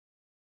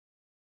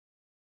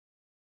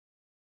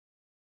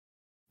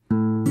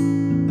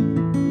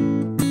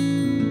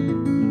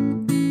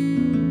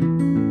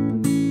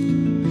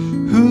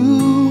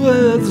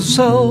the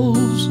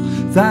souls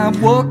that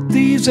walk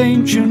these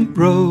ancient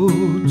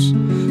roads,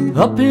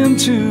 up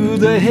into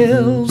the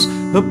hills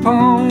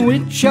upon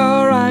which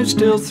our eyes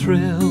still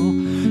thrill.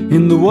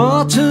 In the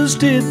waters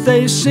did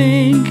they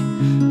sink,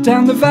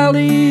 down the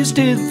valleys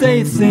did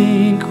they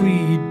think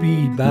we'd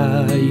be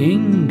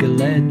buying a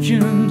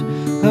legend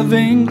of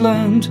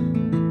England.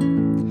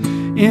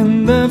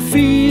 In the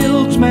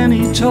fields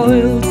many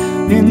toiled,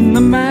 in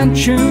the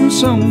mansions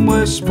some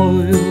were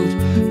spoiled.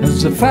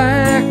 As the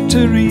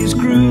factories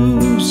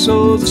grew,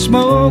 so the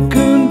smoke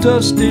and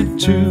dust did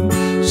too.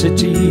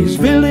 Cities,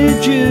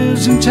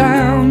 villages and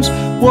towns,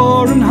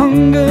 war and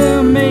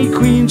hunger made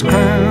queens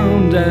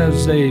crowned,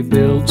 as they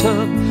built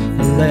up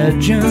a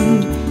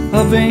legend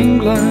of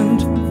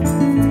England.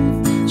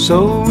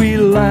 So we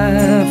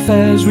laugh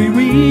as we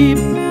weep,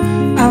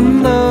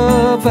 and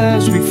love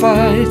as we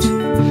fight,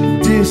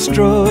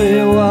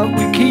 destroy what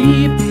we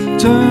keep,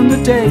 turn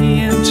the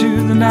day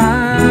into the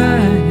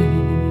night.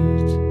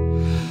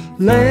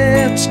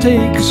 Let's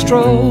take a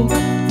stroll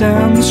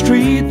down the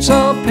streets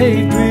all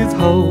paved with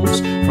holes,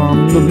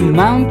 from the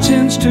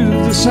mountains to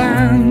the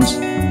sands.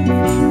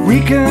 We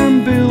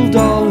can build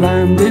our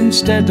land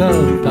instead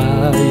of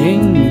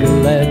buying a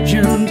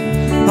legend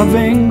of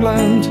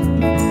England.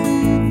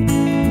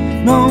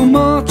 No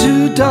more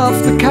to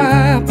doff the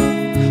cap,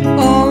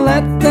 or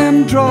let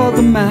them draw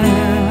the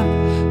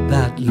map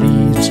that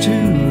leads to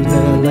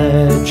the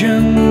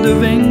legend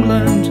of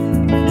England.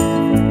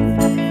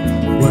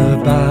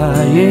 We're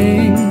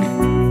buying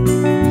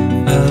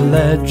a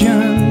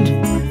legend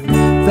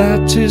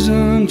that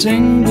isn't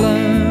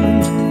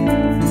England.